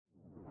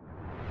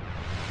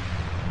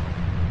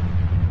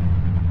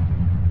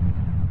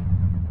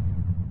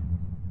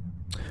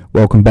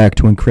Welcome back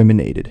to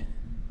Incriminated.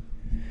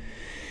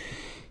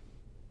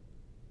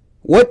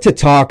 What to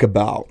talk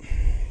about?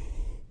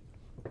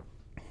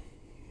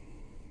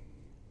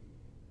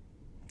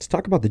 Let's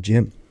talk about the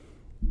gym.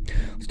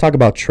 Let's talk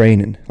about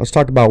training. Let's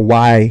talk about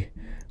why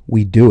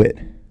we do it.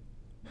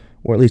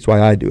 Or at least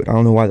why I do it. I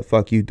don't know why the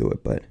fuck you do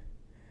it, but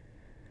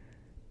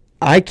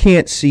I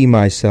can't see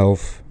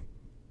myself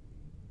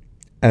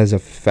as a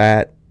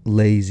fat,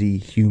 lazy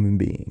human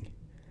being.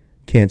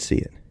 Can't see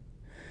it.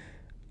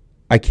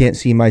 I can't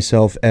see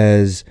myself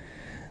as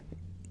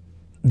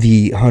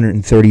the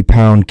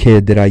 130-pound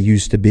kid that I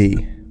used to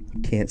be.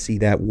 Can't see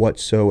that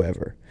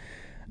whatsoever.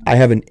 I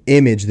have an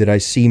image that I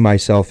see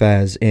myself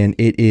as, and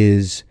it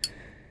is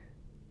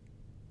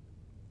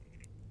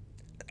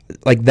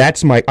like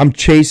I'm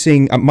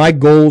chasing, my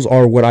goals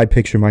are what I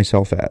picture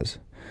myself as.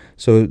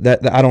 So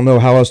that I don't know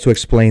how else to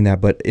explain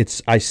that, but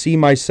I see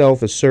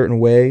myself a certain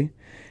way,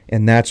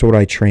 and that's what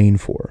I train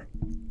for.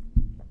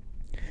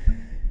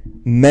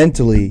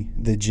 Mentally,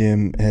 the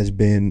gym has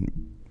been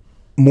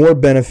more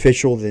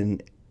beneficial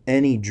than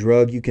any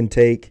drug you can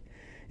take,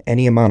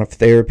 any amount of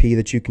therapy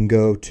that you can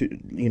go to,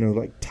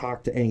 like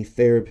talk to any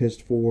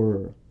therapist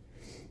for.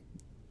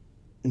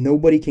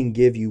 Nobody can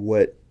give you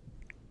what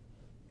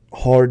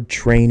hard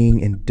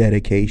training and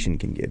dedication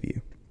can give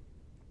you.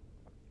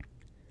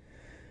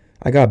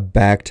 I got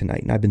back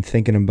tonight, and I've been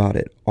thinking about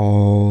it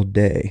all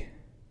day.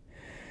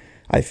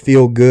 I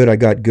feel good. I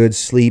got good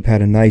sleep,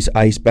 had a nice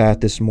ice bath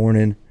this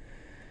morning.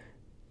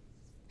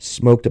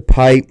 Smoked a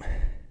pipe,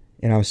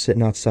 and I was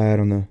sitting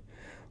outside on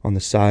the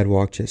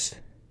sidewalk, just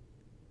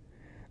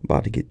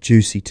about to get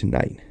juicy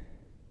tonight.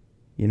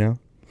 The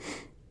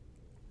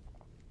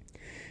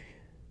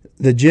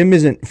gym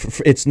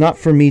it's not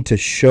for me to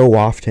show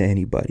off to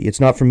anybody. It's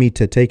not for me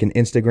to take an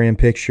Instagram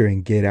picture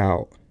and get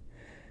out.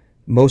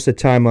 Most of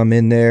the time I'm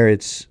in there,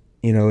 it's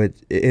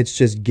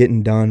just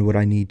getting done what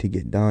I need to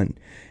get done.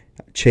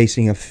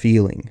 Chasing a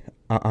feeling.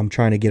 I'm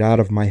trying to get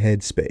out of my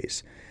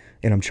headspace,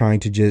 and I'm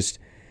trying to just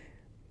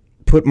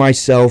put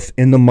myself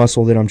in the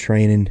muscle that I'm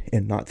training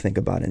and not think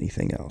about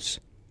anything else.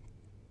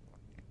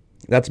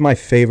 That's my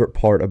favorite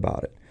part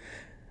about it.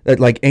 That,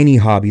 like any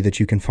hobby that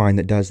you can find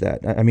that does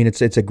that. I mean,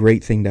 it's a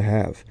great thing to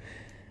have.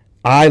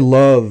 I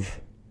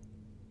love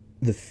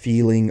the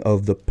feeling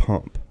of the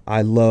pump.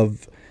 I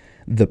love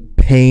the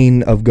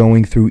pain of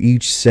going through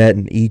each set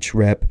and each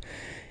rep.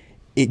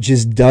 It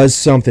just does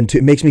something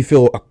it makes me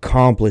feel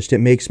accomplished. It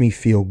makes me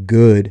feel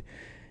good.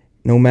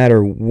 No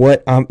matter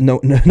what,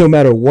 no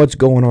matter what's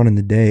going on in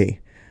the day,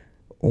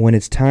 when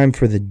it's time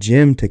for the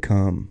gym to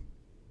come,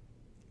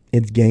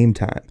 it's game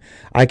time.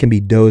 I can be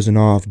dozing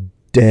off,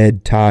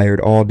 dead tired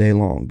all day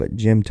long, but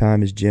gym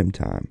time is gym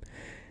time,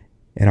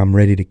 and I'm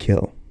ready to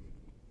kill.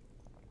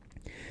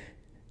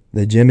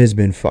 The gym has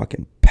been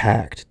fucking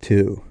packed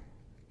too.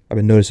 I've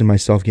been noticing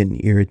myself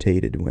getting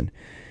irritated when,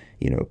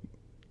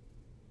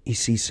 you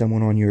see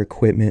someone on your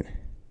equipment.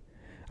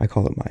 I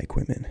call it my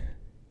equipment.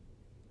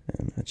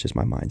 And that's just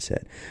my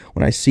mindset.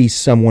 When I see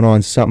someone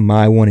on something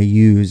I want to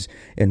use,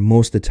 and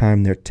most of the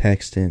time they're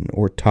texting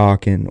or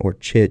talking or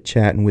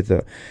chit-chatting with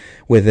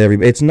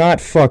everybody. It's not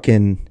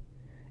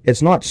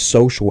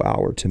social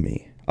hour to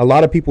me. A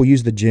lot of people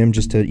use the gym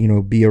just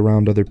to, be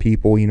around other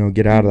people,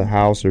 get out of the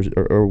house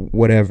or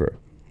whatever.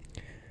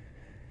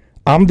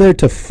 I'm there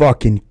to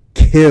fucking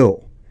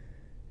kill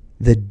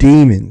the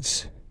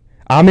demons.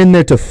 I'm in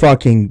there to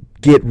fucking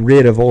get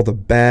rid of all the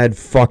bad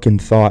fucking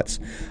thoughts.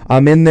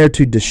 I'm in there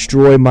to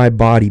destroy my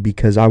body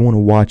because I want to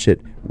watch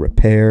it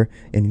repair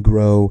and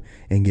grow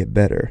and get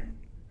better.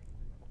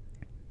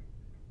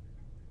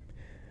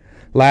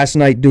 Last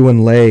night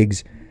doing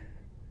legs,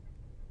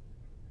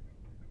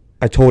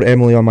 I told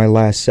Emily on my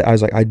last set, I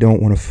was like, I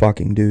don't want to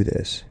fucking do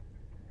this.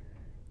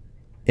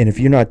 And if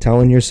you're not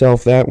telling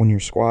yourself that when you're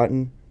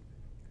squatting,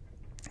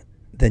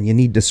 then you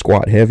need to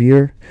squat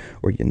heavier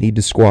or you need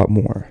to squat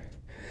more.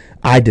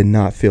 I did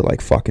not feel like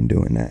fucking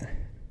doing that.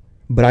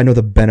 But I know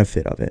the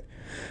benefit of it.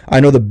 I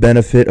know the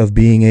benefit of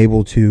being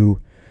able to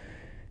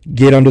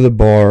get under the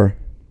bar,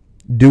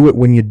 do it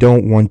when you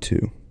don't want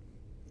to.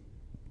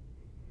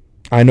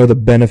 I know the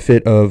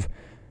benefit of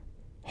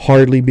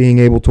hardly being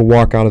able to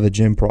walk out of the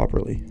gym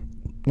properly.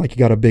 Like you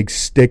got a big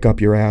stick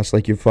up your ass,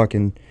 like your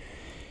fucking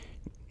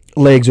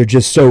legs are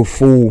just so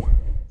full.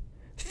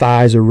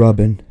 Thighs are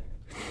rubbing.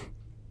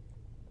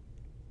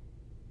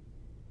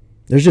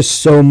 There's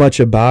just so much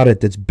about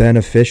it that's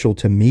beneficial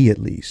to me, at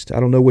least. I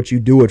don't know what you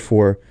do it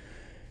for.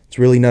 It's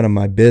really none of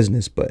my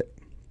business, but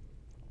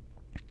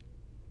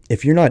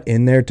if you're not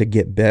in there to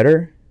get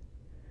better,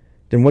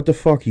 then what the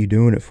fuck are you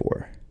doing it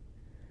for?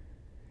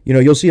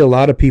 You'll see a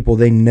lot of people,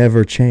 they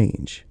never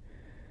change.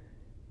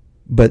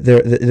 But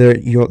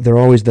they're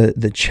always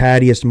the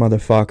chattiest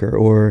motherfucker,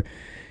 or,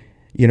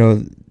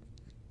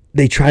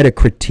 they try to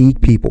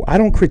critique people. I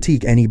don't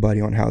critique anybody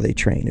on how they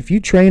train. If you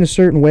train a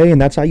certain way and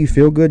that's how you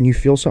feel good and you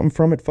feel something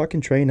from it,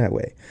 fucking train that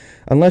way.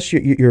 Unless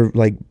you're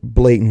like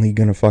blatantly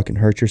going to fucking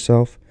hurt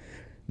yourself,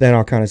 then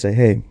I'll kind of say,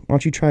 hey, why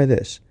don't you try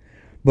this?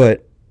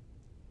 But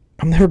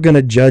I'm never going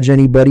to judge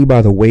anybody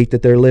by the weight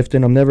that they're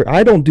lifting.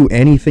 I don't do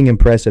anything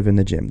impressive in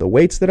the gym. The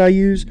weights that I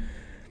use,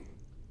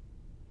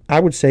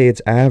 I would say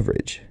it's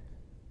average.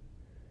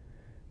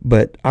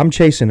 But I'm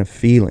chasing a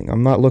feeling.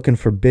 I'm not looking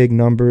for big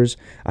numbers.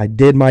 I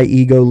did my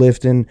ego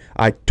lifting.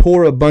 I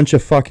tore a bunch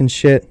of fucking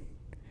shit.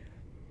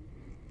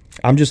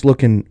 I'm just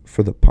looking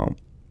for the pump.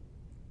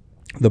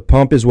 The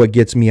pump is what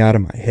gets me out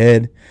of my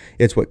head.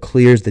 It's what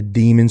clears the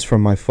demons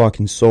from my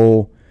fucking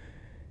soul.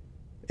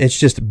 It's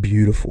just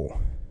beautiful.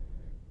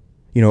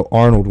 You know,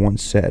 Arnold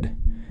once said,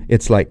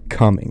 it's like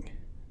coming,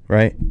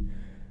 right?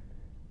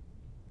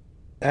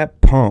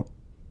 That pump.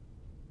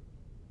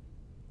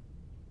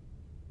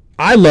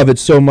 I love it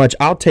so much,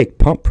 I'll take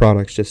pump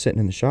products just sitting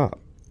in the shop.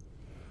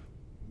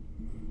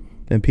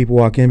 And people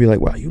walk in and be like,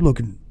 wow, you're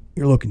looking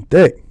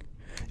thick.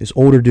 This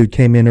older dude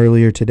came in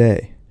earlier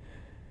today.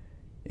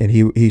 And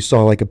he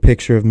saw like a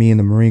picture of me in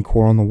the Marine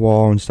Corps on the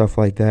wall and stuff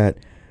like that.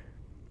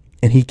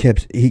 And he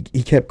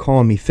kept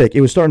calling me thick.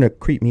 It was starting to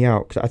creep me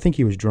out because I think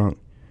he was drunk.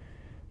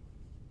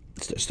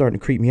 It's starting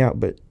to creep me out,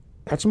 but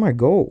that's my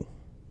goal.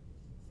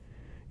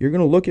 You're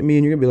going to look at me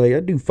and you're going to be like,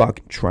 that dude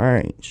fucking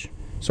trains.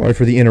 Sorry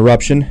for the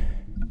interruption.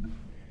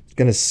 It's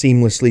going to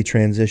seamlessly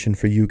transition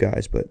for you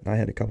guys, but I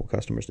had a couple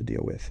customers to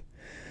deal with.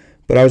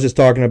 But I was just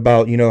talking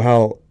about, you know,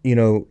 how, you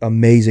know,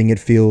 amazing it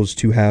feels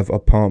to have a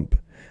pump.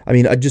 I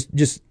mean, I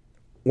just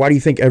why do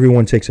you think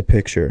everyone takes a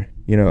picture,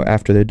 you know,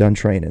 after they're done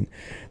training?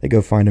 They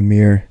go find a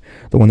mirror,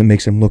 the one that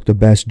makes them look the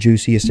best,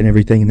 juiciest and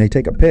everything, and they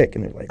take a pic,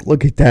 and they're like,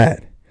 look at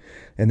that.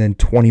 And then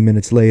 20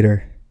 minutes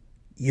later,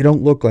 you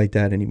don't look like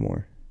that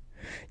anymore.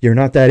 You're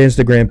not that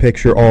Instagram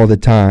picture all the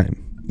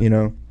time, you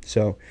know?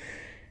 So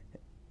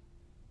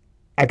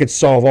I could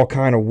solve all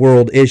kind of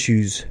world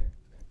issues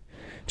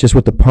just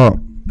with the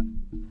pump.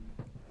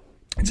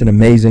 It's an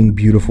amazing,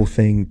 beautiful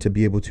thing to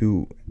be able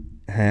to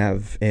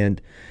have.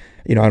 And,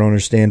 you know, I don't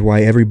understand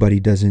why everybody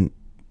doesn't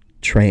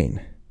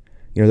train.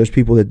 You know, there's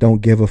people that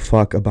don't give a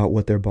fuck about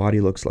what their body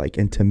looks like.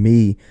 And to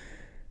me,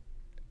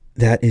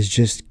 that is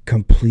just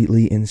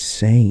completely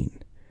insane.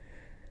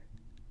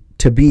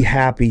 To be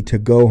happy to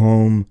go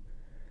home,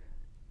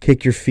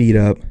 kick your feet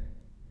up,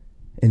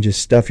 and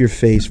just stuff your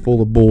face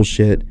full of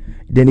bullshit.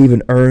 You didn't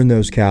even earn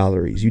those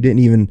calories.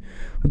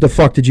 What the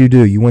fuck did you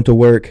do? You went to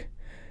work,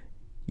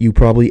 you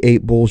probably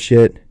ate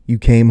bullshit, you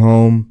came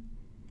home,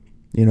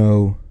 you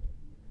know,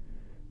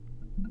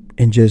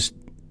 and just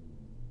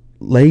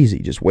lazy,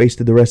 just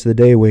wasted the rest of the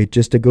day away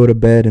just to go to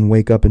bed and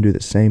wake up and do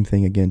the same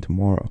thing again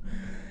tomorrow.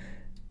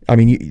 I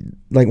mean,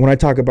 like when I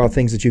talk about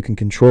things that you can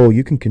control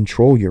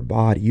your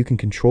body. You can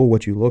control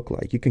what you look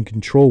like. You can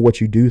control what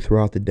you do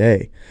throughout the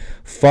day.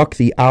 Fuck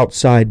the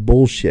outside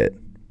bullshit.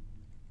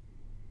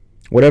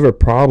 Whatever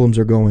problems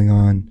are going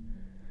on,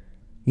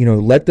 you know,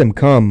 let them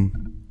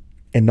come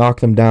and knock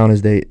them down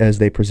as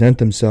they present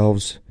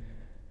themselves.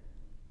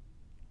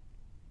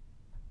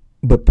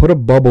 But put a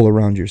bubble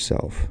around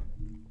yourself.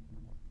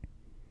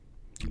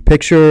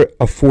 Picture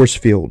a force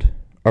field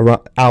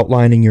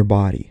outlining your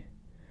body.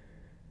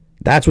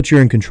 That's what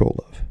you're in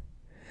control of.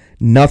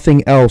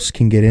 Nothing else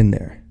can get in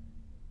there.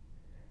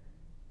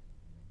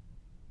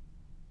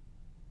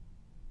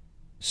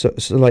 So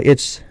like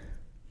it's,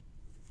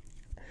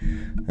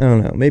 I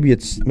don't know, maybe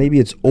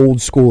it's old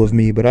school of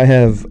me, but I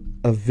have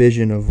a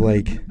vision of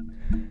like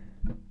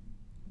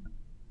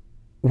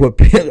what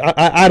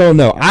I don't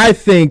know. I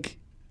think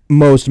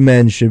most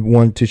men should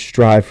want to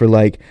strive for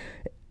like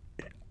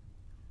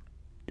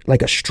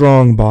a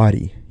strong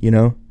body, you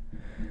know?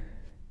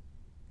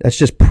 That's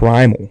just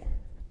primal.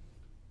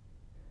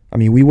 I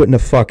mean, we wouldn't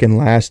have fucking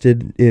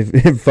lasted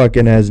if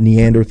fucking as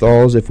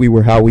Neanderthals if we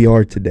were how we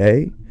are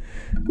today.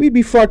 We'd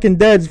be fucking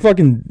dead.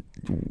 Fucking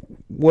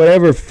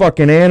whatever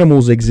fucking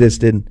animals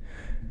existed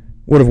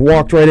would have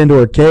walked right into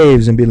our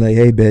caves and been like,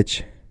 hey,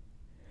 bitch,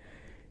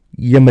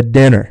 you're my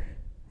dinner,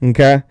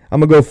 okay?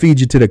 I'm going to go feed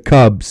you to the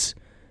cubs,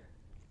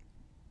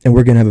 and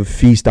we're going to have a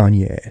feast on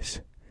your ass.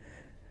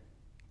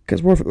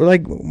 Because we're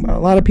like, a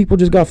lot of people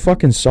just got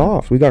fucking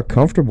soft. We got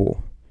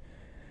comfortable.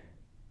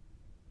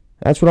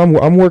 That's what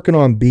I'm working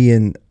on,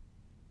 being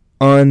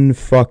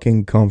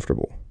unfucking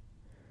comfortable.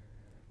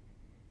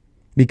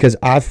 Because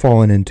I've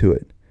fallen into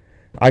it.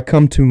 I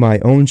come to my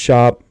own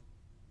shop,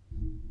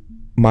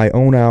 my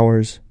own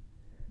hours,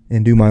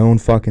 and do my own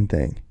fucking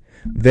thing.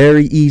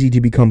 Very easy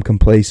to become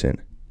complacent,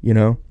 you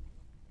know?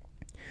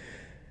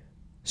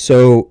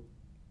 So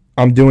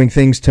I'm doing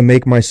things to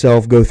make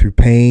myself go through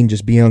pain,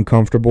 just be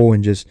uncomfortable,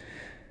 and just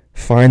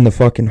find the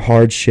fucking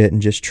hard shit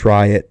and just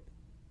try it.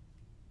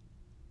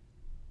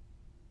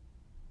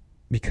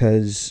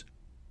 Because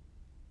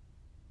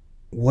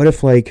what if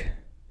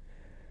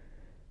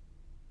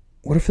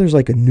there's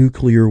like a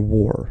nuclear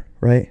war,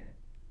 right?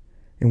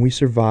 And we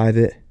survive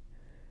it,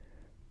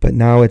 but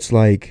now it's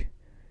like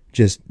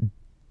just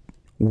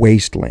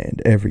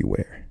wasteland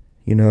everywhere,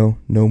 you know?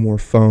 No more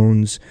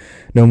phones,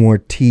 no more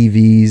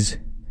TVs.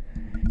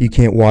 You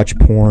can't watch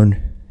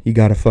porn. You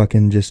gotta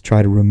fucking just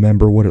try to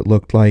remember what it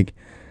looked like,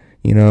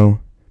 you know?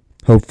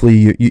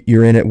 Hopefully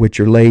you're in it with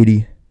your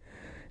lady.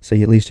 So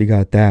at least you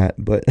got that.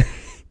 But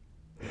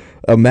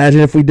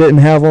Imagine if we didn't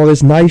have all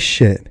this nice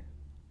shit.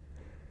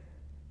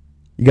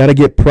 You got to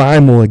get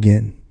primal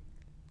again.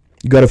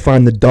 You got to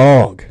find the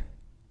dog.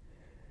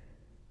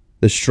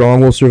 The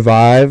strong will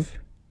survive,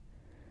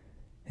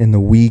 and the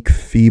weak,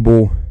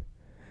 feeble,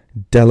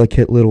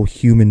 delicate little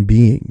human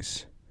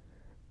beings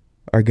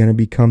are going to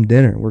become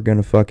dinner. We're going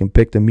to fucking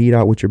pick the meat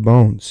out with your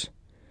bones.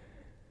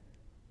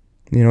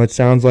 You know, it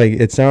sounds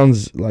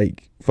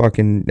like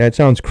fucking, that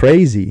sounds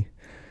crazy.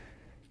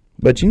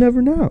 But you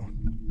never know.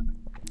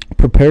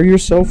 Prepare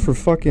yourself for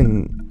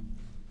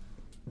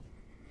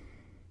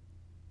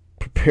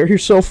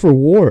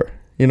war,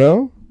 you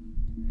know?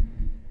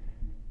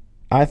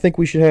 I think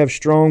we should have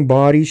strong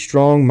bodies,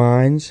 strong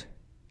minds.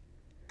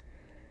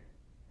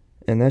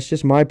 And that's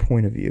just my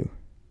point of view.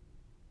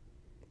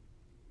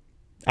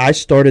 I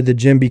started the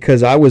gym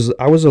because I was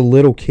a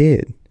little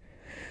kid.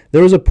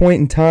 There was a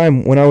point in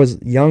time when I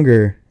was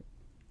younger,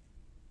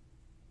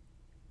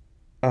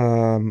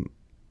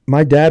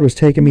 my dad was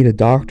taking me to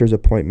doctor's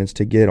appointments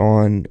to get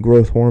on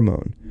growth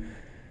hormone.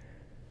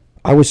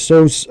 I was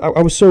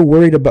so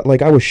worried about,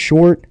 like, I was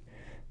short,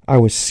 I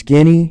was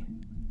skinny.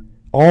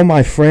 All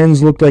my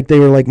friends looked like they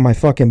were like my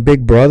fucking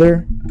big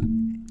brother,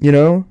 you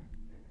know?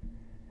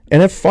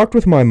 And it fucked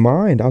with my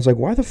mind. I was like,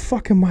 why the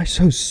fuck am I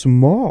so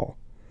small?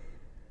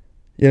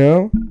 You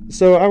know?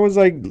 So I was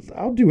like,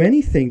 I'll do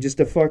anything just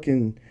to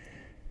fucking...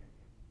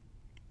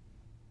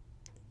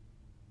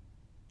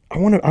 I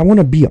want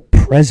to be a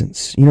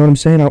presence. You know what I'm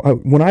saying?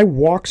 When I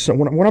walk,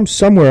 when I'm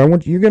somewhere,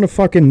 you're going to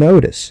fucking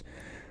notice.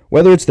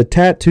 Whether it's the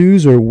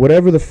tattoos or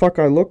whatever the fuck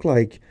I look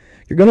like,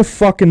 you're going to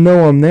fucking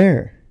know I'm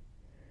there.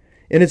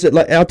 And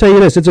I'll tell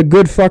you this, it's a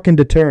good fucking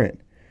deterrent.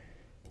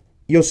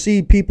 You'll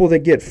see people that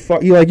get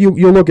fucked.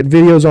 You'll look at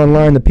videos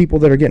online, the people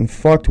that are getting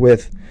fucked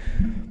with,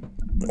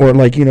 or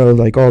like, you know,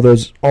 like all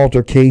those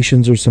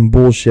altercations or some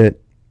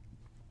bullshit.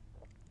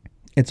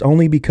 It's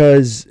only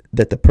because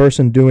that the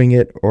person doing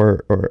it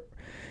or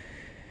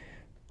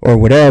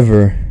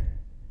whatever,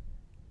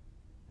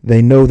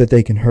 they know that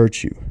they can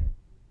hurt you.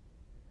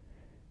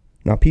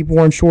 Now, people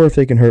aren't sure if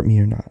they can hurt me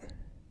or not,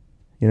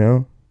 you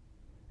know?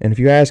 And if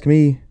you ask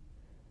me,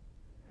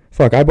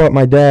 fuck, I bought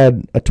my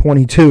dad a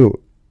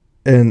 22,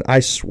 and I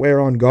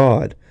swear on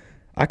God,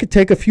 I could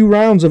take a few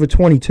rounds of a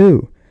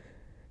 22.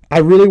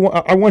 I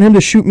want him to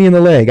shoot me in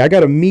the leg. I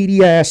got a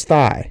meaty ass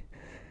thigh.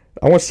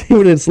 I want to see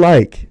what it's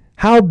like.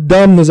 How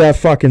dumb does that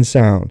fucking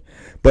sound?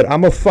 But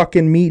I'm a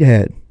fucking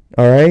meathead,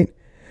 all right?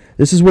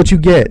 This is what you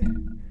get.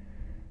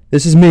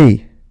 This is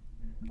me.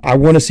 I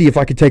want to see if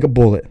I could take a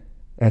bullet.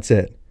 That's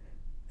it.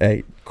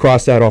 Hey,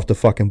 cross that off the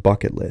fucking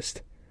bucket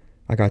list.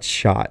 I got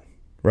shot,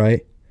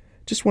 right?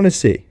 Just want to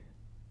see.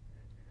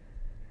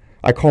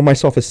 I call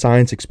myself a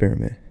science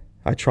experiment.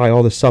 I try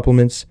all the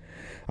supplements.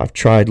 I've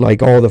tried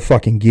like all the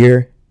fucking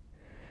gear.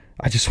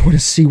 I just want to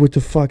see what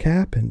the fuck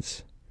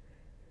happens.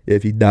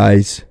 If he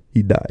dies,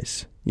 he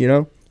dies. You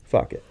know?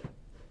 Fuck it.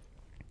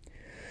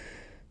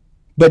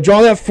 But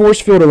draw that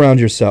force field around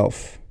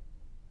yourself.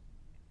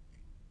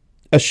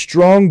 A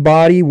strong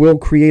body will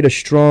create a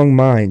strong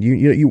mind.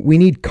 We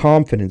need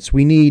confidence.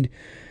 We need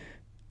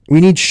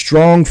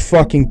strong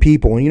fucking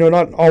people. And, you know,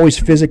 not always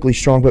physically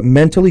strong, but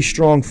mentally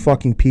strong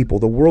fucking people.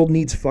 The world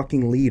needs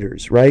fucking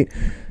leaders, right?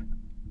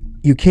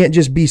 You can't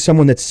just be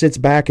someone that sits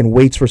back and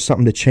waits for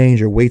something to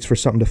change or waits for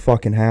something to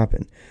fucking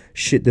happen.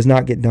 Shit does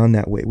not get done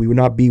that way. We would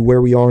not be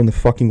where we are in the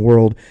fucking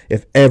world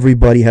if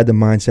everybody had the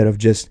mindset of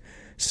just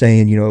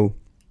saying, you know,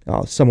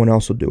 oh, someone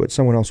else will do it.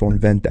 Someone else will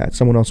invent that.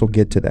 Someone else will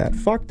get to that.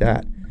 Fuck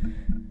that.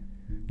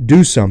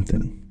 Do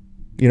something.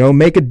 You know,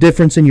 make a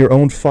difference in your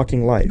own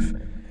fucking life.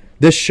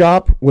 This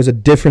shop was a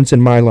difference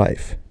in my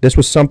life. This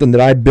was something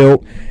that I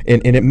built,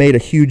 and it made a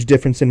huge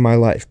difference in my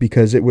life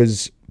because it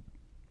was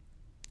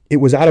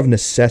out of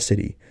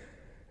necessity.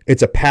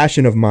 It's a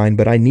passion of mine,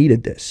 but I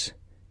needed this.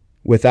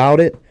 Without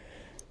it,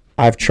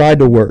 I've tried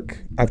to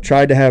work. I've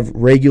tried to have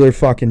regular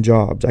fucking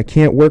jobs. I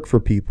can't work for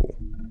people.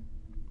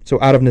 So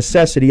out of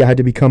necessity, I had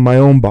to become my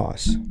own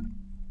boss.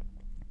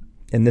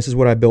 And this is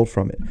what I built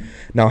from it.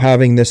 Now,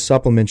 having this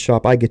supplement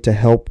shop, I get to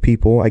help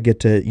people. I get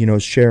to, you know,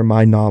 share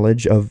my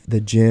knowledge of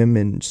the gym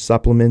and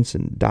supplements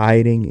and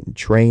dieting and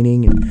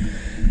training. And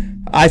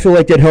I feel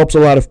like that helps a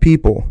lot of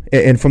people.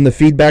 And from the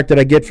feedback that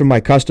I get from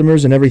my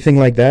customers and everything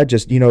like that,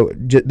 just, you know,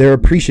 they're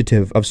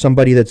appreciative of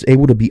somebody that's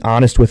able to be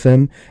honest with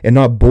them and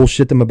not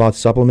bullshit them about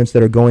supplements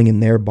that are going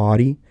in their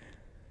body.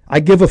 I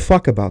give a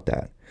fuck about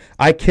that.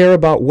 I care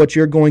about what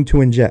you're going to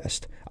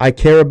ingest. I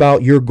care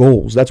about your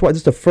goals. That's why this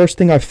is the first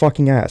thing I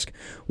fucking ask.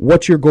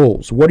 What's your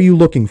goals? What are you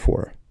looking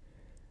for?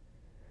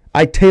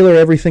 I tailor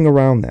everything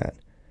around that.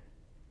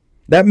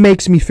 That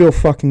makes me feel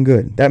fucking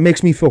good. That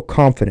makes me feel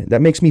confident.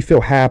 That makes me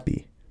feel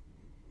happy.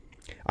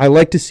 I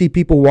like to see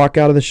people walk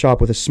out of the shop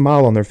with a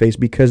smile on their face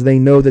because they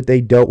know that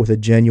they dealt with a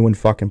genuine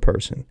fucking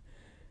person.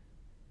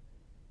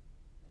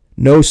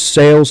 No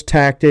sales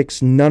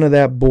tactics, none of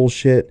that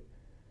bullshit.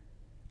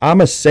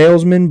 I'm a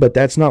salesman, but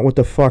that's not what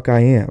the fuck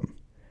I am.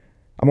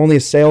 I'm only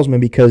a salesman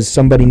because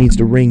somebody needs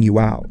to ring you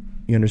out.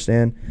 You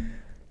understand?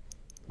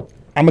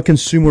 I'm a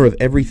consumer of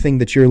everything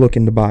that you're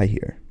looking to buy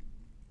here.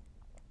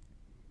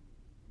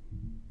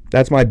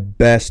 That's my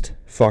best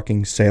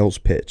fucking sales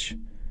pitch.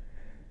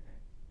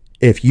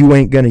 If you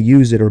ain't gonna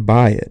use it or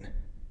buy it,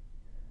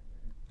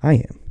 I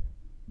am.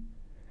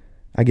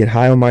 I get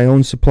high on my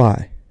own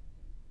supply.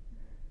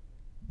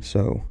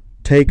 So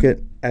take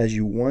it as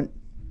you want,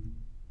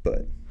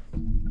 but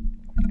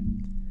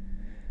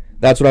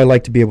that's what I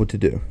like to be able to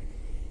do.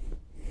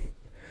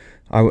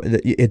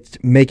 It's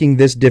making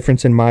this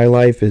difference in my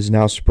life is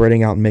now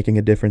spreading out and making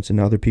a difference in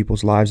other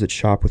people's lives that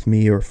shop with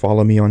me or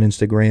follow me on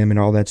Instagram and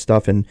all that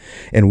stuff, and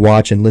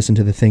watch and listen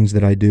to the things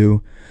that I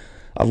do.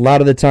 A lot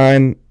of the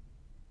time,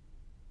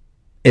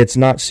 it's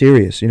not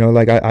serious.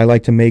 Like I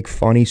like to make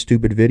funny,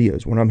 stupid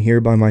videos. When I'm here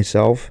by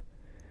myself,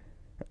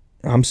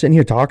 I'm sitting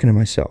here talking to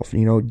myself,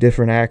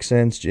 different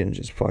accents, and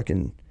just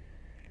fucking.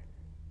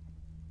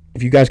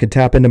 If you guys could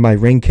tap into my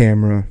Ring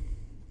camera,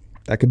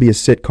 that could be a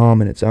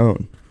sitcom in its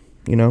own,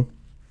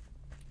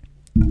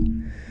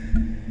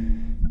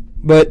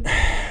 But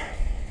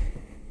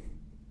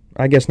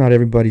I guess not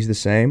everybody's the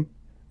same,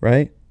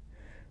 right?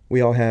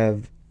 We all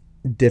have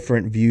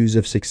different views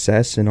of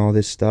success and all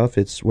this stuff.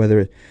 It's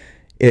whether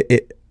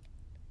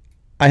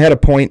I had a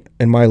point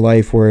in my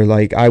life where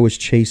like I was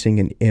chasing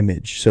an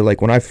image. So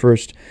like when I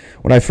first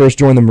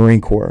joined the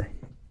Marine Corps,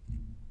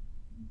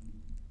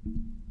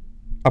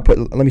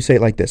 let me say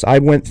it like this.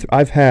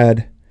 I've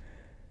had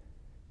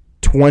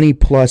 20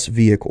 plus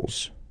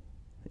vehicles,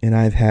 and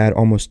I've had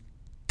almost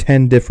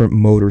 10 different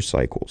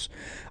motorcycles.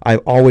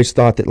 I've always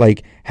thought that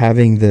like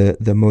having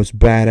the most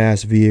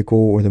badass vehicle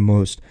or the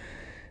most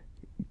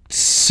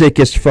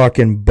sickest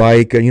fucking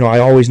bike, I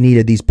always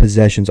needed these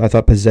possessions. I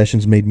thought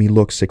possessions made me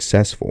look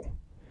successful.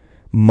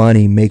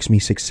 Money makes me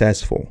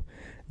successful.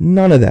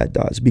 None of that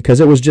does, because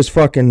it was just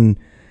fucking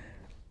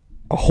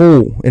a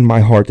hole in my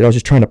heart that I was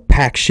just trying to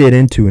pack shit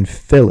into and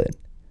fill it.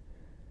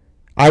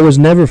 I was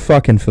never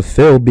fucking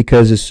fulfilled,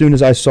 because as soon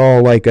as I saw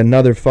like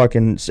another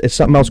fucking, if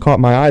something else caught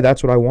my eye,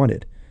 that's what I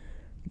wanted.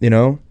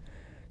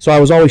 So I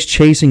was always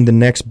chasing the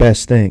next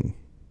best thing.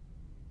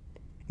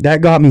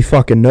 That got me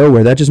fucking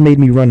nowhere. That just made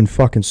me run in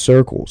fucking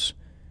circles.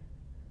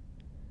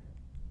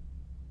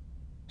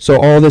 So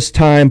all this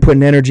time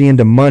putting energy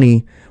into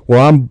money,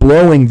 well, I'm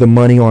blowing the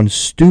money on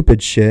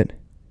stupid shit,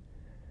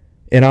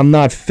 and I'm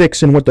not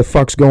fixing what the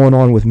fuck's going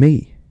on with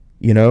me,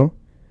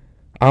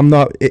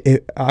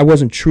 I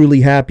wasn't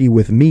truly happy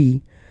with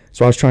me,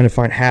 so I was trying to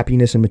find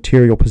happiness in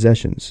material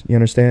possessions. You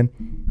understand?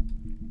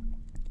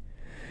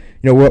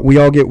 What? We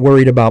all get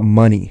worried about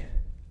money.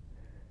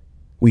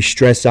 We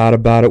stress out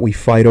about it. We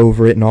fight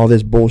over it and all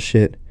this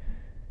bullshit.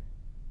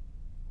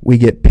 We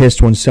get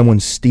pissed when someone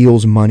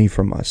steals money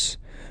from us.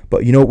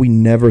 But what we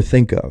never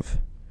think of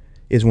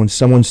is when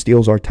someone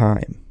steals our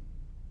time.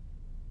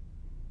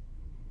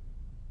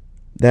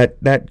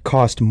 That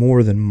costs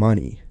more than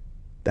money.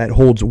 That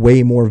holds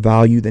way more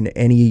value than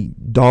any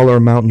dollar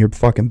amount in your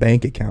fucking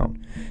bank account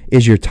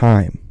is your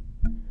time.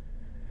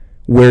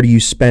 Where do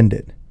you spend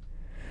it?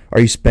 Are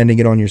you spending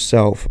it on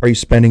yourself? Are you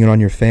spending it on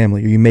your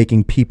family? Are you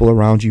making people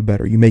around you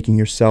better? Are you making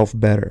yourself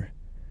better?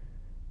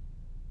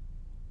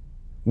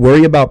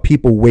 Worry about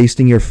people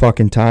wasting your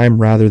fucking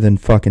time rather than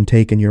fucking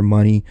taking your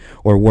money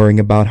or worrying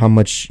about how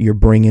much you're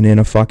bringing in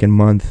a fucking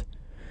month.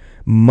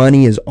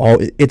 Money is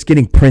it's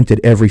getting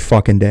printed every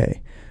fucking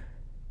day.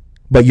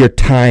 But your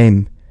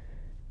time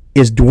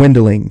is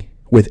dwindling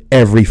with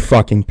every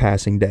fucking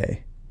passing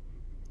day.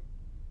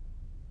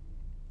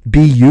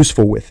 Be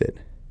useful with it.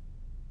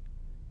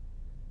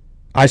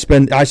 I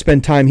spend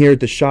time here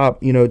at the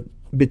shop,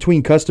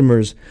 between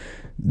customers.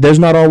 There's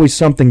not always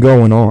something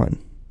going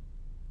on.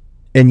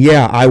 And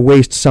yeah, I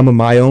waste some of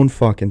my own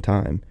fucking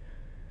time.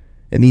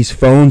 And these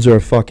phones are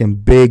a fucking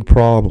big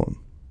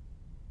problem.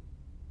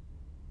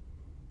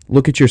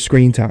 Look at your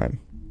screen time.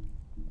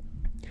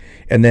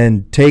 And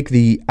then take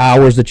the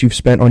hours that you've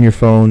spent on your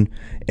phone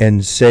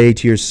and say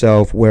to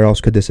yourself, where else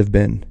could this have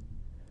been?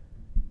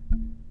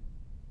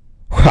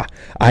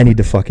 I need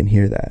to fucking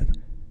hear that.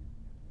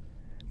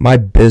 My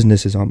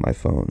business is on my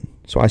phone,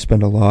 so I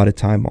spend a lot of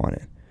time on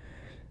it.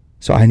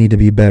 So I need to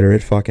be better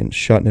at fucking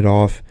shutting it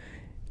off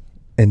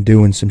and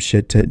doing some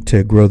shit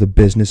to grow the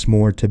business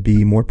more, to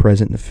be more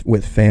present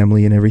with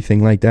family and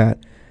everything like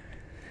that.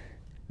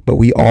 But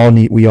we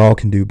all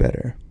can do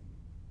better.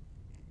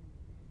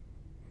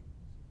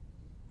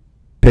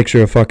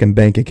 Picture a fucking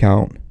bank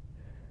account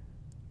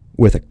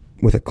with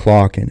a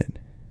clock in it.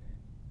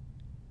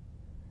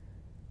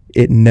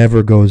 It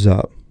never goes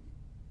up.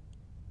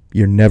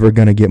 You're never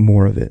going to get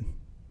more of it.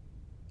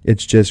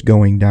 It's just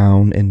going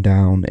down and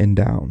down and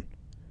down.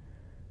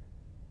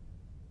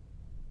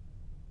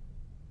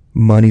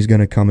 Money's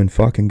going to come and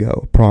fucking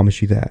go.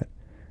 Promise you that.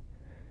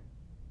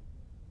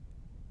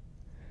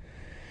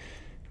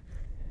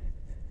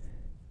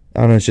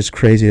 I don't know, it's just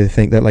crazy to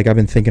think that, like, I've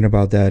been thinking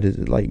about that.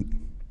 Is like,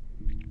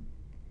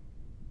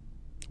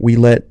 we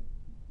let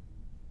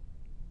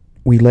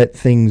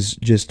things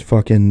just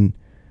fucking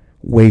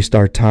waste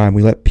our time.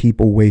 We let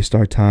people waste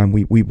our time.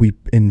 We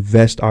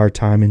invest our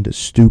time into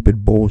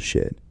stupid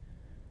bullshit.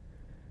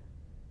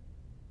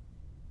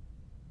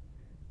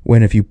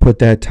 When if you put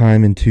that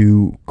time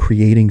into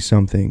creating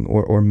something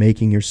or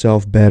making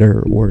yourself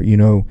better or, you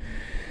know,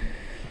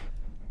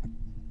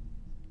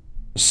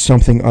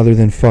 something other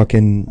than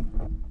fucking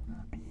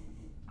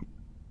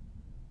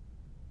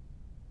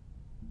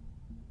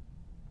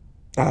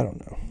I don't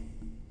know.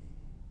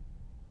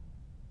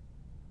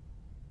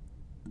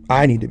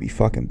 I need to be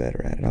fucking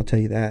better at it, I'll tell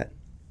you that.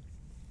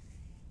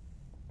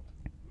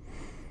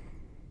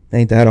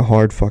 Ain't that a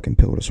hard fucking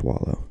pill to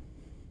swallow?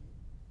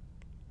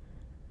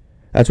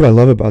 That's what I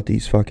love about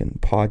these fucking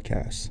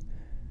podcasts.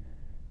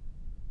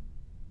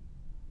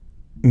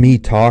 Me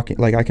talking,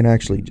 like I can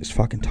actually just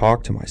fucking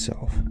talk to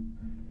myself.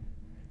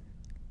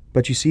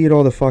 But you see it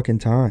all the fucking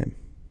time.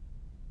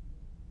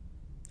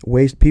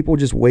 People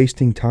just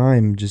wasting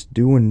time, just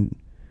doing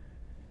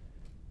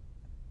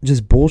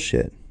just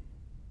bullshit.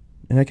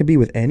 And that could be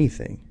with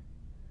anything.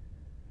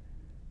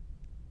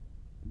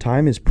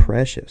 Time is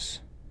precious.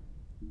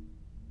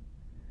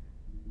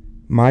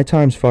 My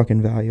time's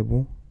fucking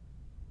valuable.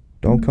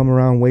 Don't come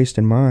around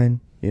wasting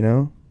mine, you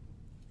know?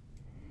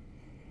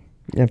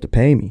 You have to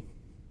pay me.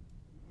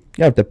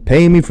 You have to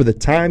pay me for the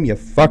time you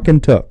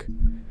fucking took.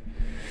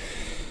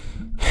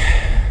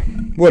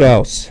 What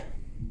else?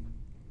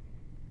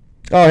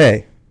 Oh,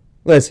 hey,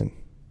 listen.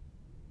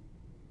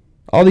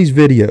 All these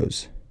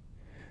videos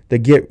that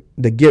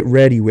get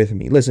ready with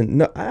me. Listen,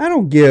 no, I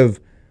don't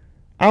give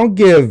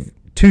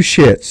two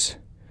shits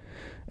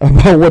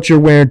about what you're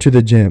wearing to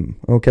the gym,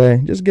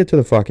 okay? Just get to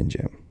the fucking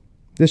gym.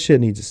 This shit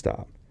needs to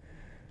stop.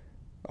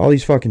 All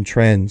these fucking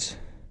trends.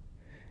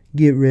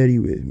 Get ready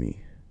with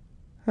me.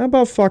 How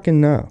about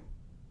fucking no?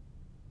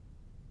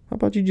 How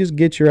about you just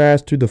get your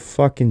ass to the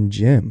fucking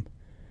gym?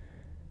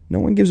 No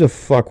one gives a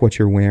fuck what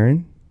you're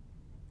wearing.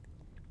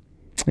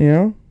 You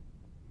know?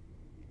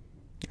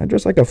 I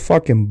dress like a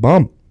fucking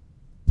bum.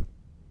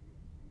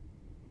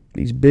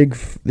 These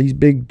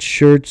big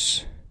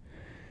shirts,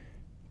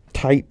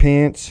 tight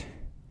pants.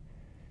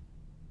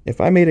 If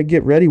I made a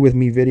get ready with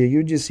me video,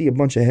 you'd just see a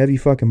bunch of heavy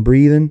fucking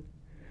breathing.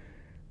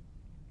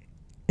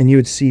 And you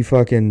would see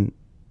fucking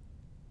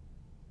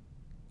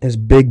his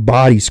big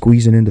body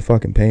squeezing into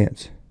fucking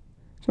pants.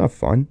 It's not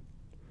fun.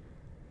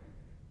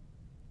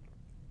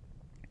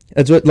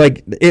 That's what,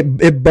 like,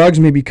 it bugs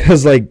me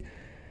because, like,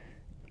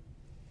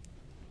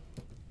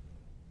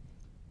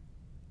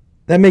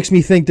 that makes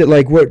me think that,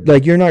 like, what,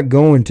 like, you're not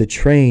going to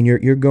train.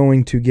 You're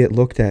going to get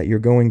looked at. You're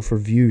going for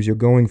views. You're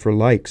going for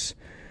likes.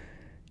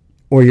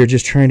 Or you're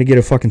just trying to get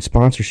a fucking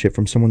sponsorship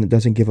from someone that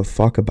doesn't give a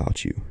fuck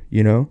about you,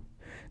 you know?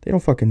 They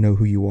don't fucking know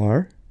who you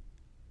are.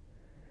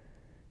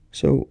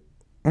 So,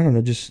 I don't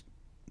know, just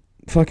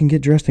fucking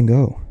get dressed and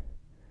go.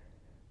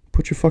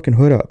 Put your fucking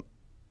hood up.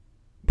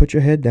 Put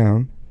your head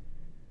down.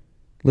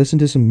 Listen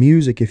to some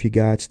music if you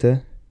gots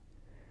to.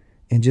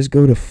 And just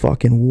go to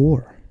fucking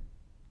war.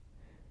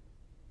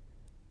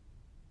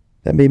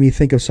 That made me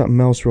think of something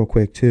else real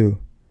quick, too.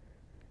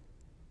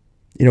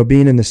 You know,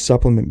 being in the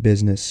supplement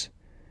business,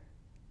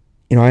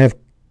 you know,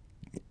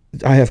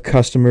 I have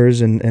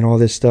customers and all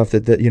this stuff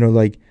that, you know,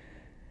 like,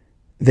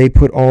 they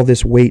put all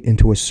this weight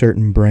into a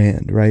certain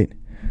brand, right?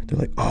 They're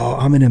like, oh,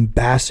 I'm an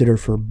ambassador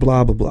for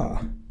blah, blah,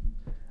 blah.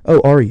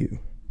 Oh, are you?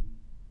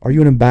 Are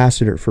you an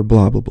ambassador for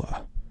blah, blah,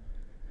 blah?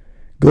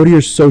 Go to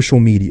your social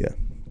media.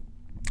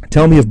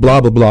 Tell me if blah,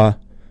 blah, blah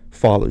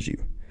follows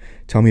you.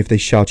 Tell me if they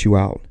shout you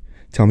out.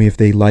 Tell me if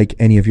they like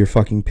any of your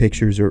fucking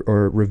pictures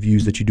or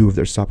reviews that you do of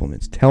their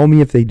supplements. Tell me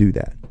if they do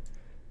that.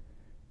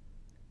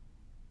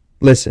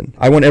 Listen,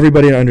 I want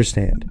everybody to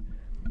understand.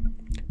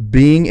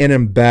 Being an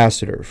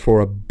ambassador for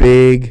a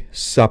big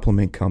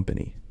supplement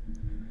company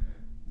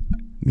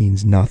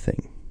means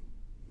nothing.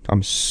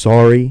 I'm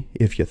sorry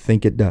if you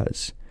think it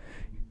does.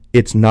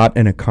 It's not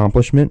an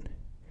accomplishment.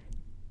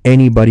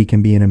 Anybody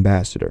can be an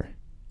ambassador.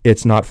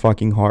 It's not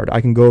fucking hard.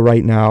 I can go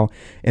right now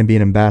and be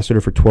an ambassador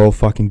for 12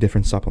 fucking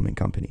different supplement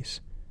companies.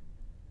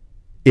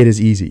 It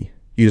is easy.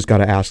 You just got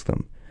to ask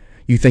them.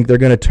 You think they're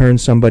going to turn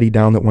somebody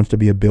down that wants to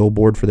be a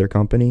billboard for their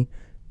company?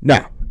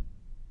 No.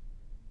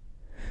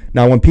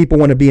 Now, when people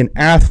want to be an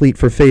athlete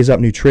for Phase Up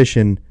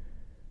Nutrition,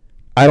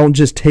 I don't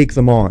just take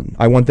them on.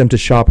 I want them to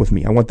shop with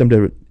me. I want them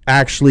to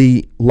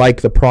actually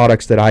like the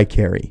products that I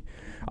carry.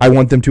 I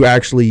want them to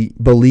actually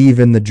believe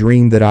in the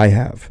dream that I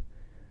have.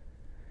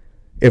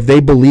 If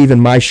they believe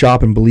in my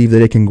shop and believe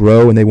that it can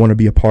grow and they want to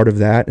be a part of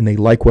that and they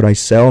like what I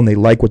sell and they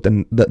like what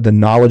the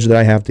knowledge that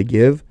I have to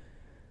give,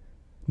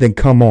 then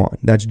come on.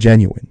 That's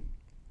genuine.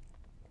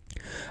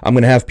 I'm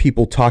going to have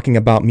people talking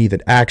about me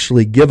that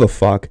actually give a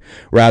fuck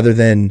rather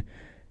than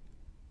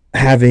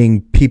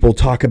having people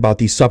talk about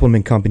these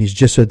supplement companies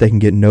just so that they can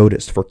get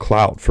noticed for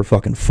clout, for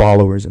fucking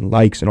followers and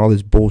likes and all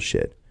this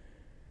bullshit.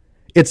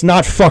 It's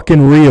not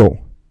fucking real.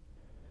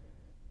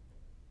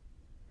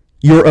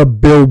 You're a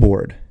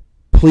billboard.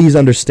 Please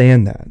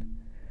understand that.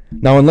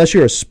 Now, unless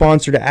you're a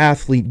sponsored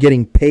athlete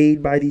getting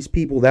paid by these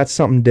people, that's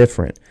something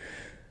different.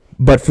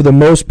 But for the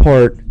most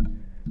part,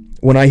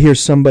 when I hear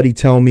somebody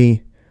tell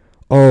me,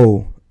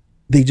 oh,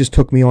 they just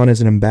took me on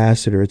as an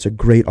ambassador, it's a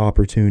great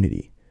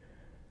opportunity.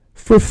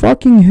 For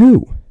fucking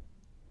who?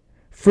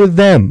 For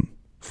them.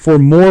 for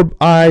more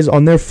eyes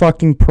on their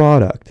fucking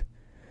product.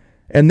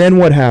 And then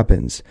what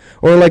happens?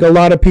 Or like a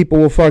lot of people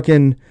will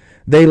fucking,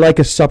 they like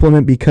a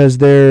supplement because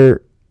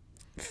their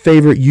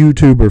favorite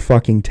YouTuber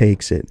fucking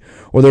takes it.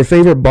 Or their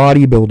favorite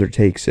bodybuilder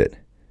takes it.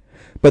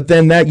 But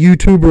then that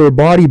YouTuber or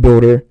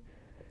bodybuilder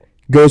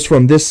goes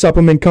from this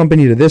supplement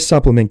company to this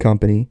supplement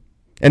company.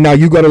 And now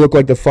you got to look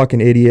like the fucking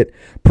idiot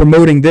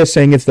promoting this,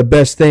 saying it's the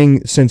best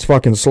thing since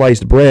fucking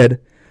sliced bread.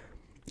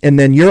 And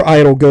then your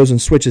idol goes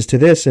and switches to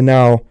this, and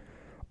now,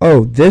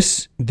 oh,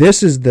 this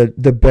is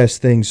the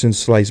best thing since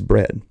sliced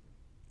bread.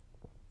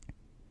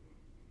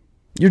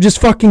 You're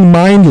just fucking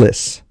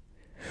mindless.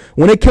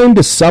 When it came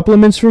to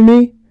supplements for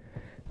me,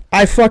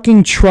 I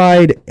fucking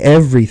tried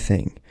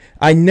everything.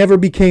 I never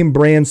became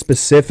brand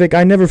specific.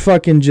 I never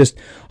fucking just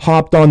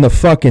hopped on the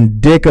fucking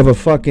dick of a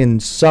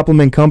fucking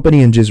supplement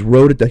company and just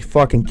rode it to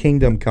fucking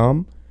kingdom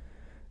come.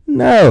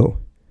 No.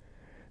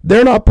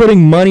 They're not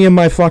putting money in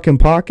my fucking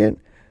pocket.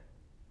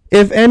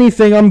 If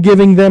anything, I'm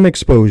giving them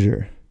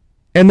exposure.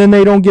 And then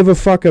they don't give a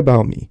fuck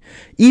about me.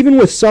 Even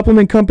with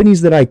supplement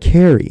companies that I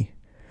carry.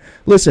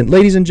 Listen,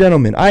 ladies and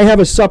gentlemen, I have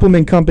a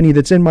supplement company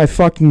that's in my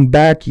fucking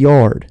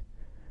backyard.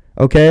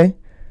 Okay?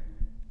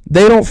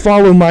 They don't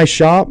follow my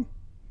shop.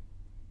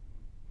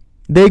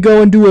 They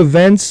go and do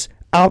events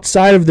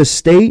outside of the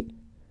state.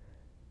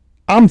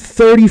 I'm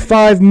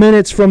 35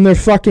 minutes from their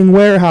fucking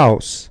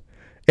warehouse.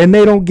 And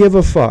they don't give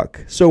a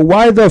fuck. So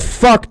why the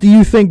fuck do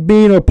you think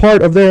being a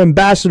part of their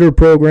ambassador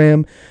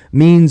program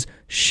means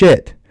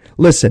shit?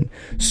 Listen,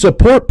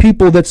 support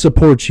people that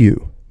support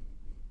you.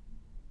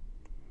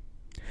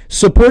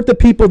 Support the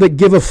people that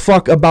give a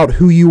fuck about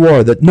who you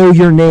are, that know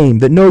your name,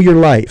 that know your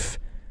life.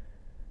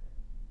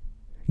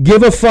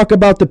 Give a fuck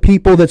about the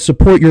people that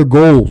support your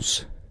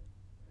goals.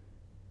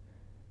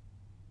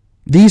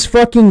 These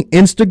fucking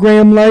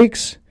Instagram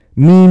likes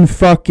mean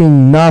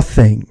fucking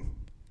nothing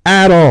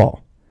at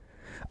all.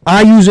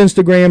 I use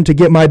Instagram to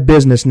get my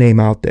business name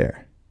out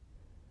there.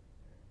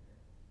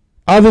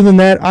 Other than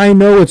that, I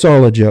know it's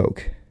all a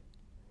joke.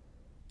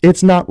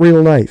 It's not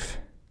real life.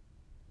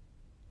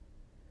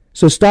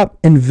 So stop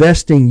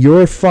investing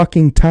your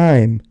fucking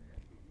time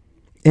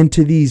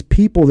into these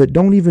people that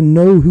don't even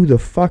know who the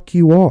fuck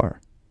you are.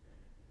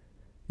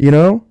 You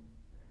know?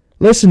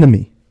 Listen to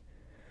me.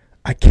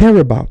 I care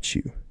about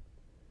you.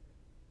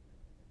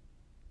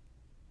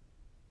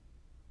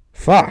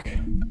 Fuck.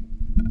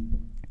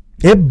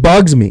 It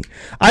bugs me.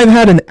 I've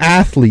had an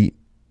athlete,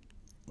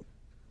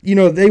 you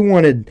know, they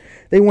wanted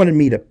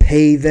me to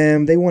pay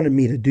them. They wanted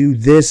me to do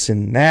this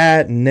and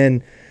that. And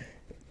then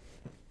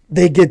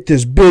they get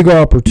this big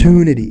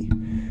opportunity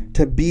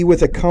to be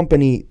with a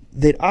company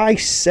that I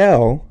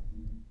sell.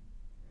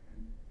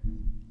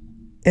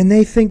 And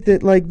they think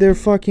that like they're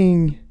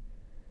fucking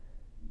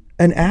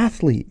an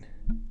athlete.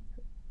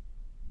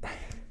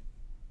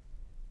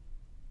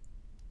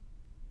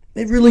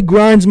 It really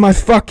grinds my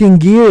fucking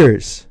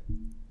gears.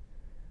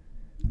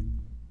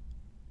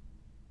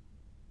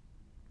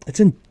 I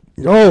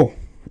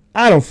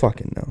don't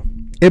fucking know.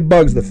 It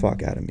bugs the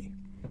fuck out of me.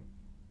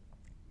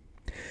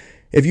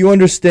 If you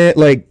understand,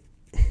 like,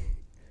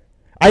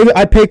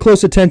 I pay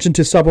close attention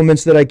to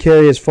supplements that I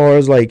carry as far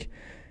as, like,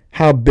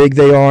 how big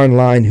they are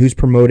online, who's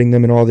promoting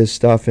them and all this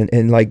stuff.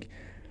 And like,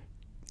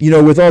 you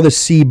know, with all the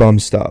C-Bum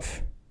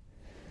stuff,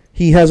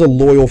 he has a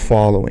loyal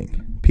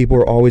following. People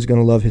are always going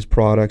to love his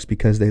products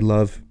because they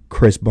love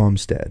Chris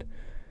Bumstead.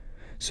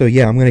 So,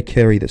 yeah, I'm going to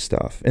carry this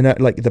stuff. And,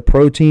 like, the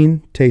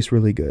protein tastes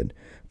really good.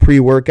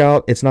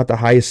 Pre-workout, it's not the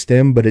highest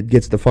stim, but it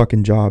gets the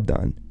fucking job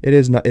done. It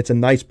is not. It's a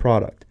nice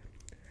product.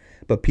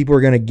 But people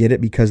are going to get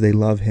it because they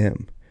love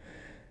him.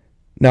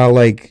 Now,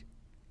 like,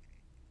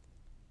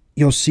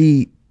 you'll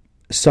see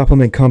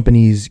supplement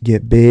companies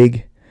get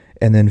big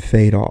and then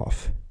fade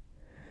off.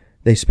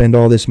 They spend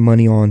all this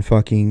money on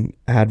fucking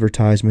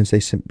advertisements. They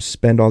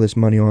spend all this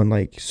money on,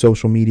 like,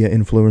 social media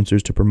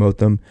influencers to promote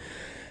them.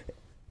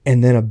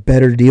 And then a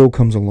better deal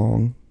comes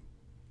along.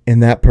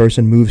 And that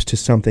person moves to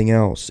something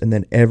else. And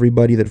then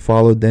everybody that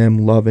followed them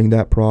loving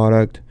that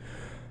product,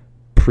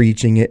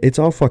 preaching it, it's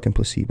all fucking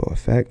placebo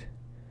effect.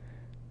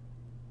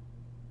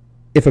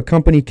 If a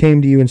company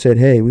came to you and said,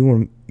 hey,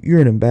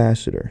 you're an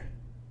ambassador.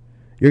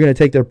 You're going to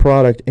take their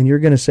product and you're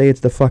going to say it's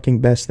the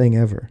fucking best thing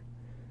ever.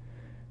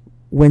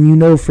 When you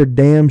know for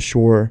damn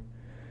sure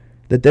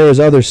that there is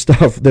other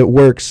stuff that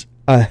works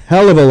a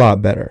hell of a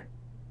lot better.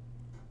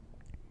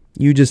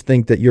 You just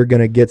think that you're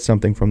going to get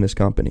something from this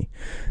company.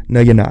 No,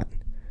 you're not.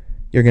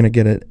 You're going to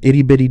get an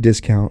itty-bitty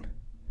discount,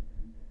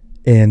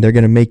 and they're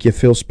going to make you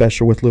feel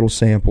special with little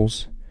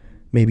samples,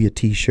 maybe a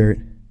t-shirt,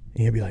 and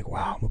you'll be like,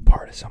 wow, I'm a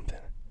part of something.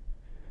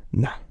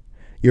 Nah.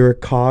 You're a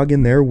cog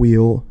in their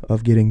wheel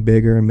of getting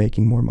bigger and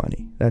making more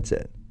money. That's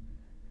it.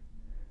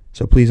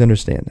 So please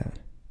understand that.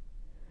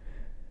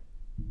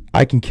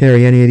 I can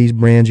carry any of these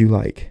brands you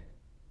like.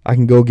 I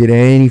can go get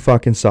any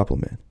fucking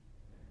supplement.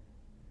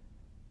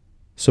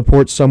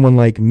 Support someone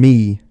like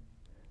me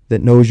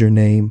that knows your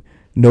name,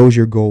 knows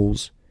your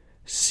goals,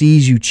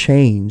 sees you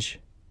change,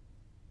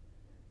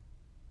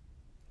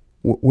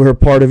 We're a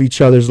part of each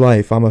other's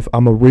life.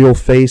 I'm a real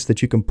face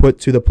that you can put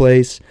to the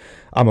place.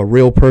 I'm a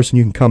real person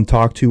you can come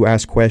talk to,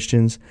 ask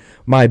questions.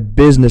 My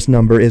business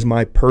number is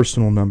my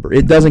personal number.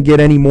 It doesn't get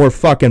any more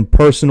fucking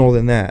personal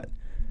than that.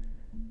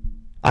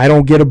 I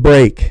don't get a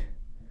break.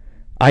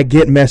 I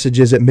get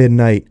messages at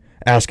midnight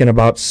asking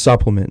about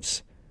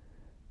supplements.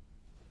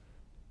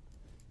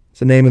 It's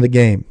the name of the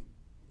game.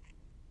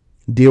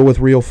 Deal with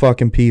real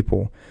fucking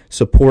people.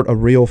 Support a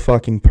real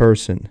fucking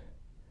person.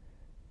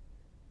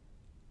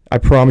 I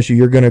promise you,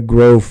 you're going to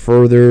grow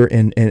further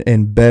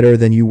and better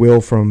than you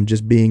will from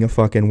just being a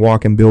fucking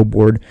walking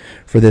billboard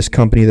for this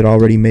company that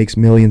already makes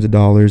millions of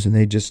dollars, and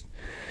they just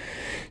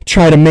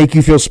try to make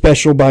you feel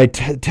special by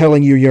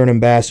telling you you're an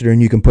ambassador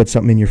and you can put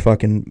something in your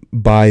fucking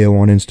bio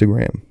on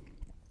Instagram.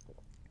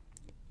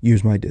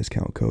 Use my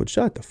discount code.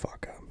 Shut the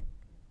fuck up.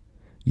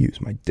 Use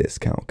my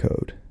discount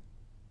code.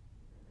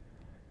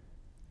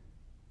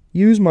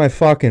 Use my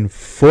fucking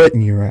foot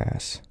in your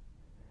ass.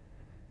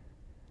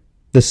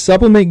 The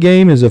supplement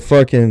game is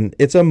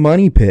it's a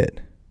money pit.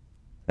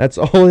 That's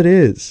all it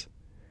is.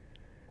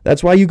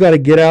 That's why you got to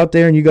get out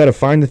there and you got to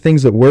find the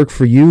things that work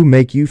for you,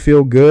 make you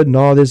feel good and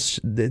all this.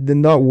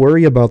 Then not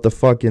worry about the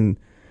fucking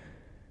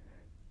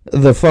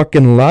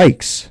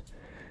likes.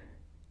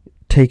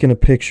 Taking a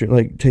picture.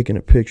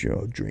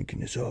 Oh, drinking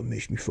this all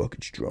makes me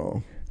fucking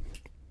strong.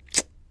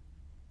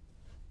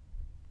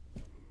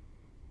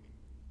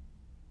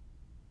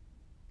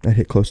 That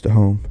hit close to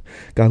home.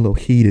 Got a little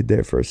heated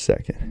there for a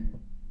second.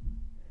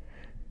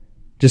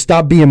 Just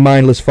stop being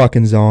mindless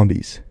fucking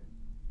zombies.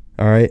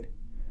 Alright?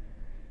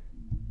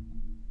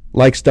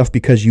 Like stuff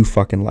because you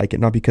fucking like it,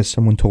 not because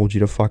someone told you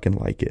to fucking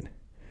like it.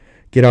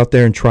 Get out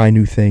there and try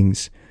new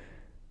things.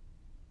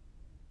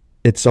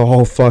 It's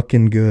all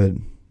fucking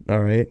good.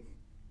 Alright?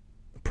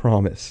 I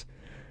promise.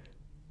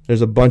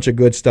 There's a bunch of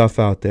good stuff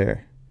out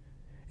there.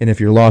 And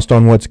if you're lost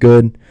on what's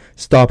good,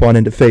 stop on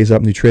into Phase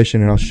Up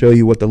Nutrition and I'll show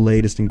you what the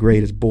latest and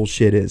greatest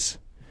bullshit is.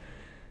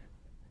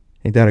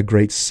 Ain't that a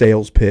great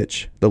sales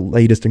pitch? The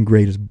latest and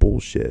greatest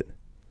bullshit.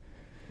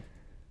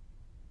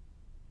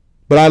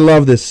 But I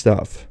love this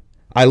stuff.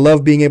 I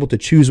love being able to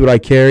choose what I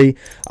carry.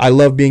 I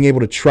love being able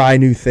to try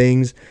new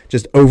things.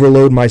 Just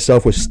overload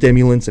myself with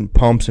stimulants and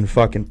pumps and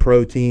fucking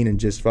protein and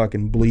just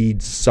fucking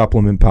bleed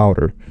supplement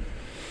powder.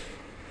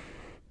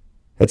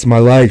 That's my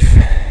life.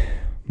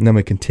 And I'm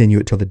going to continue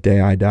it till the day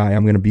I die.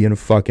 I'm going to be in a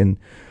fucking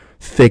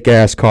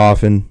thick-ass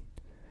coffin.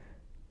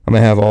 I'm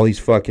going to have all these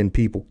fucking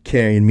people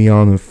carrying me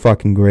on the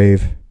fucking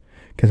grave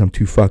because I'm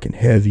too fucking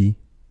heavy.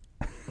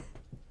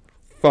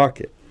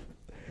 Fuck it.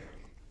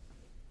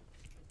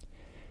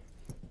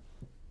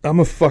 I'm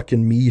a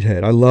fucking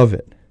meathead. I love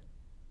it.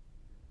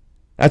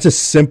 That's as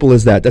simple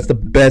as that. That's the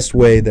best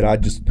way that I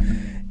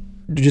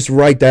just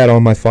write that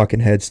on my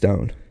fucking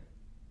headstone.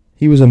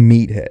 He was a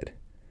meathead.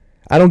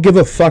 I don't give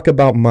a fuck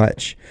about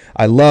much.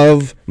 I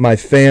love my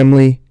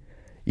family.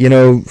 You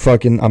know,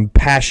 fucking, I'm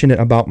passionate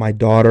about my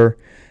daughter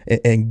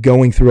and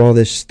going through all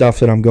this stuff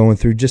that I'm going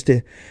through.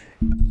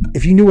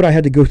 If you knew what I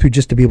had to go through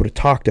just to be able to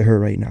talk to her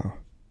right now.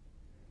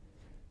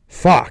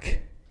 Fuck.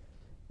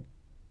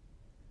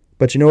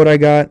 But you know what I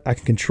got? I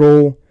can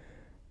control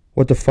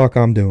what the fuck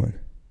I'm doing.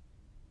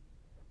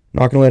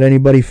 Not gonna let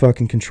anybody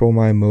fucking control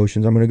my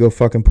emotions. I'm gonna go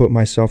fucking put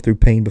myself through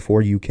pain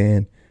before you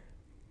can.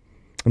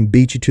 And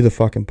beat you to the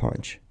fucking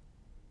punch.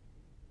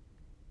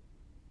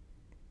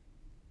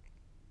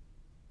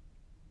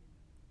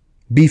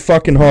 Be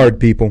fucking hard,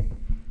 people.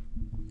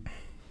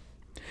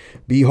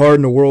 Be hard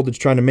in a world that's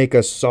trying to make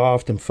us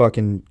soft and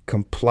fucking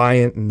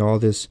compliant and all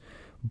this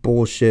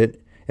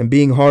bullshit. And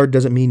being hard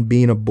doesn't mean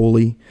being a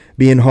bully.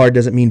 Being hard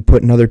doesn't mean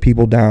putting other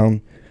people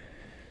down.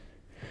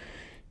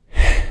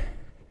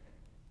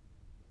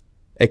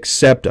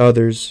 Accept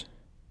others.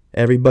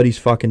 Everybody's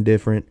fucking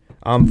different.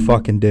 I'm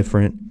fucking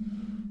different.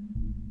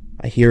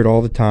 I hear it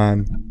all the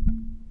time.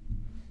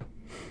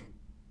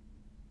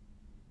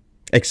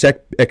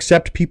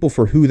 Accept people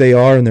for who they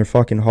are in their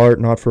fucking heart,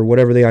 not for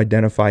whatever they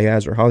identify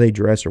as or how they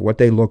dress or what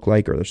they look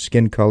like or their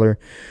skin color.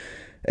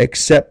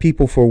 Accept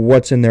people for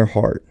what's in their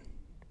heart.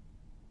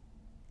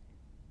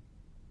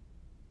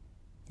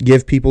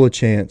 Give people a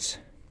chance.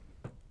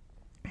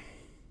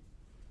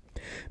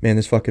 Man,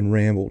 this fucking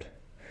rambled.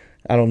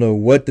 I don't know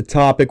what the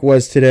topic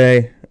was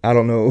today. I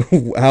don't know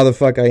how the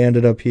fuck I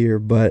ended up here,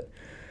 but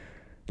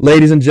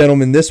ladies and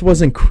gentlemen, this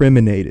was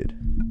Incriminated.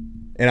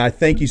 And I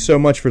thank you so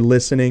much for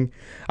listening.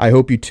 I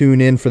hope you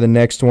tune in for the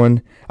next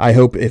one. I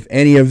hope if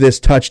any of this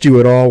touched you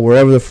at all,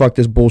 wherever the fuck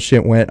this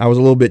bullshit went, I was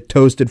a little bit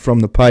toasted from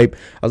the pipe.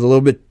 I was a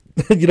little bit,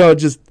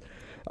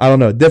 I don't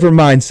know, different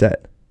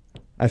mindset.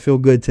 I feel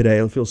good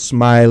today. I feel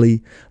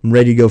smiley. I'm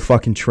ready to go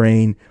fucking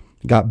train.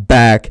 Got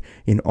back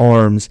in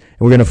arms, and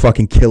we're going to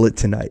fucking kill it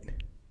tonight.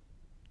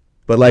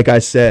 But like I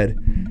said,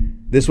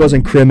 this was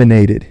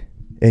Incriminated,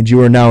 and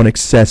you are now an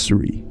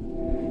accessory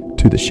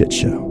to the shit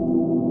show.